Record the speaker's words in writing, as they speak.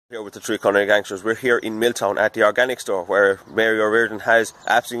Here with the Three Cunning Gangsters. We're here in Milltown at the organic store where Mary O'Riordan has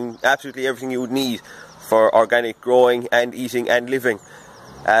absolutely everything you would need for organic growing and eating and living.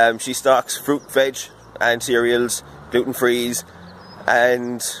 She stocks fruit, veg and cereals, gluten-frees,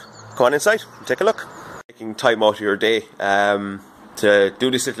 and come on inside and take a look. Taking time out of your day to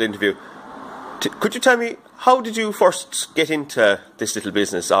do this little interview. Could you tell me, how did you first get into this little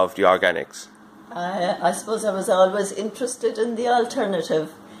business of the organics? I suppose I was always interested in the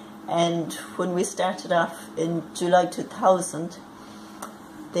alternative. And when we started off in July 2000,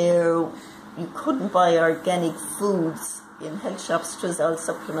 you couldn't buy organic foods in health shops. It was all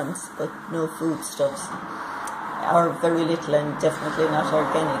supplements, but no foodstuffs, or very little, and definitely not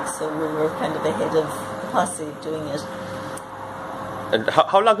organic. So we were kind of ahead of the posse doing it. And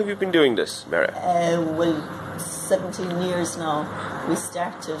how long have you been doing this, Mary? Well, 17 years now. We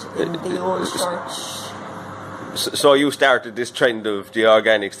started in the old church. So you started this trend of the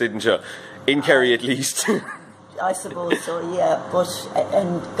organics, didn't you? In Kerry at least. I suppose so, yeah.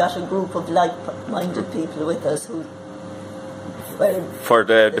 And got a group of like-minded people with us who... For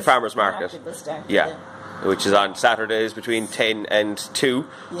the farmers market. Started, yeah. Which is on Saturdays between 10 and 2.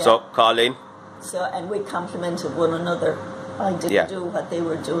 Yeah. So call in. And we complimented one another. I didn't do what they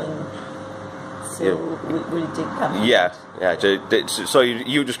were doing. So we did compliment. Yeah. So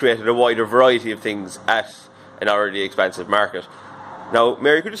you just created a wider variety of things at an already expensive market. Now,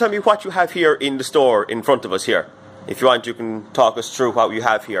 Mary, could you tell me what you have here in the store in front of us here? If you want, you can talk us through what you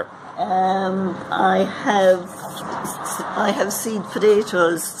have here. I have seed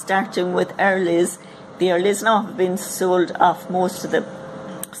potatoes, starting with earlies. The earlies now have been sold off, most of the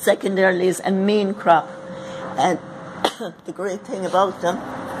second earlies and main crop. And the great thing about them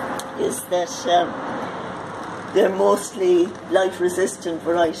is that they're mostly light-resistant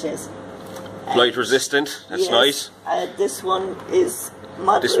varieties. Light resistant, that's nice. This one is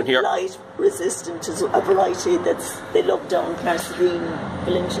moderate light resistant, is a variety they love down Carcerine,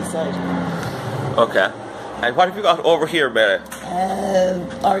 Valentia side. Okay. And what have you got over here, Mary?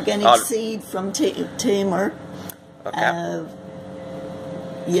 Organic seed from Tamer. Okay.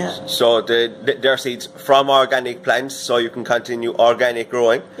 Yeah. So they're seeds from organic plants, so you can continue organic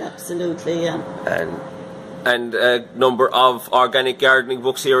growing. Absolutely, yeah. And a number of organic gardening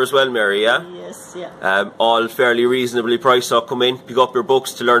books here as well, Mary, yeah? Yes, yeah. All fairly reasonably priced, so come in, pick up your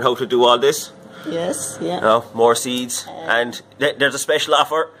books to learn how to do all this. Yes, yeah. No, more seeds, and there's a special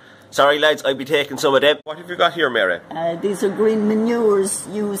offer. Sorry lads, I'll be taking some of them. What have you got here, Mary? These are green manures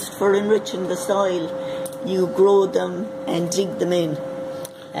used for enriching the soil. You grow them and dig them in,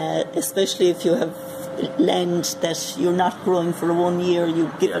 especially if you have land that you're not growing for 1 year, you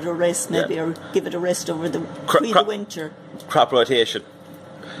give it a rest maybe, or give it a rest over the winter. Crop rotation.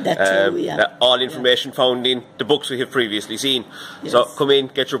 That too, yeah. All information found in the books we have previously seen. Yes. So come in,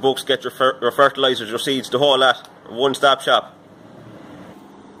 get your books, get your fertilisers, your seeds, the whole lot. One-stop shop.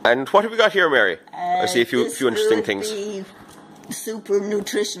 And what have we got here, Mary? I see a few interesting things. The super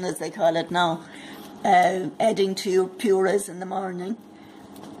nutrition, as they call it now, adding to your purees in the morning.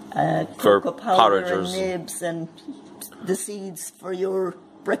 For cocoa powder porridges and nibs and the seeds for your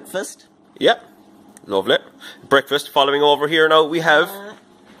breakfast. Yeah, lovely. Breakfast. Following over here now, we have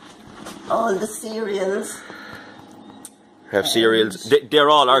all the cereals. We have cereals. They're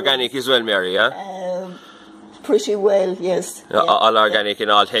all organic as well, Mary, yeah? Pretty well, yes. Yeah. All organic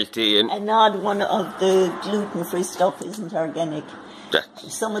and all healthy. And not one of the gluten-free stuff isn't organic.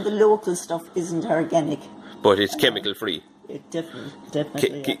 Some of the local stuff isn't organic. But it's chemical-free.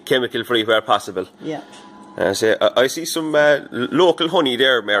 Definitely. Chemical-free where possible. Yeah. I see some local honey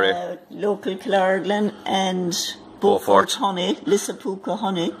there, Mary. Local Clarglan and Beaufort honey, Lissapuka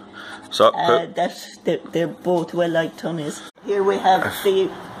honey. So they're both well-liked honeys. Here we have the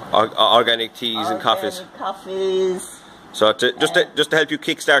organic teas and coffees. So just to help you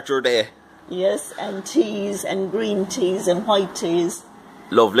kickstart your day. Yes, and teas and green teas and white teas.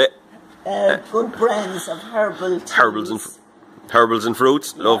 Lovely. Good brands of herbal teas. Herbals and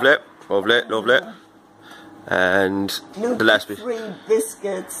fruits. Yeah. Lovely. And the last bit. Gluten-free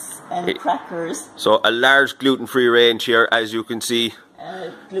biscuits and crackers. So a large gluten-free range here, as you can see.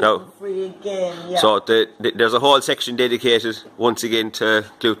 Gluten-free again, yeah. So there's a whole section dedicated once again to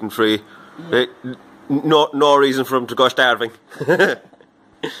gluten-free. Yeah. No reason for them to go starving.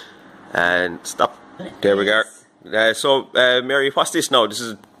 And stop. There we go. So, Mary, what's this now? This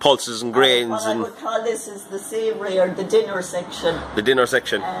is pulses and grains. What I would call this is the savoury or the dinner section. The dinner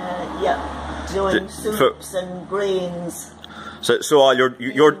section. Yeah, doing soups and grains. So all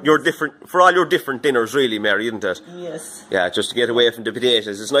your different, for all your different dinners, really, Mary, isn't it? Yes. Yeah, just to get away from the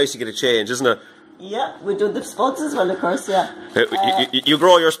potatoes. It's nice to get a change, isn't it? Yeah, we do the spuds as well, of course, yeah. You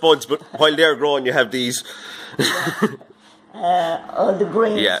grow your spuds, but while they're growing, you have these. All the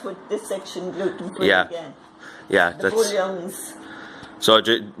grains with this section gluten-free again. Yeah, the bouillons. So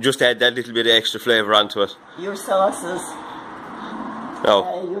just add that little bit of extra flavour onto it. Your sauces.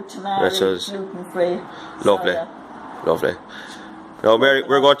 Oh, your tomato, gluten-free. Lovely, lovely. Now, Mary,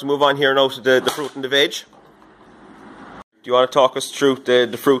 we're going to move on here now to the fruit and the veg. Do you want to talk us through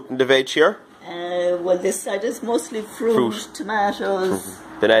the fruit and the veg here? Well, this side is mostly fruit. Tomatoes,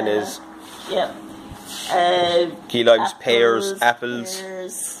 bananas, key limes, pears, apples.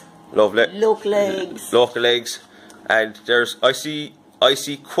 Lovely. Local eggs. Local eggs, and there's I see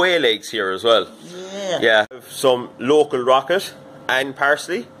quail eggs here as well. Yeah. Some local rocket and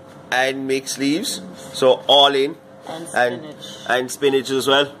parsley and mixed leaves, so all in. And spinach. And spinach as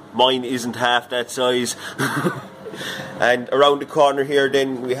well. Mine isn't half that size. And around the corner here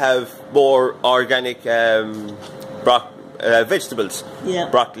then we have more organic vegetables. Yeah.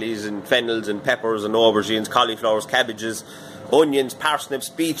 Broccolis and fennels and peppers and aubergines, cauliflowers, cabbages, onions, parsnips,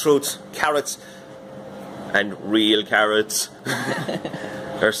 beetroots, carrots, and real carrots.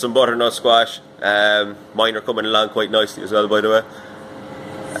 There's some butternut squash. Mine are coming along quite nicely as well, by the way.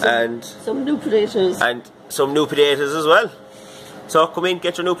 And some new potatoes. And some new potatoes as well. So come in,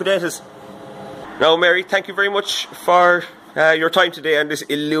 get your new potatoes. Now, Mary, thank you very much for your time today on this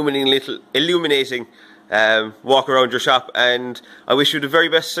illuminating walk around your shop, and I wish you the very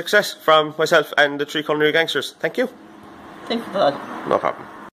best success from myself and the Three Culinary Gangsters. Thank you. Thank you, Bob. No problem.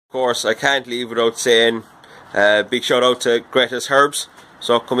 Of course, I can't leave without saying big shout out to Greta's Herbs.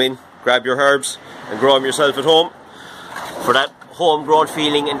 So come in, grab your herbs and grow them yourself at home for that homegrown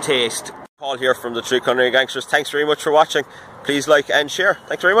feeling and taste. Paul here from the Three Culinary Gangsters. Thanks very much for watching. Please like and share.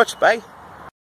 Thanks very much. Bye.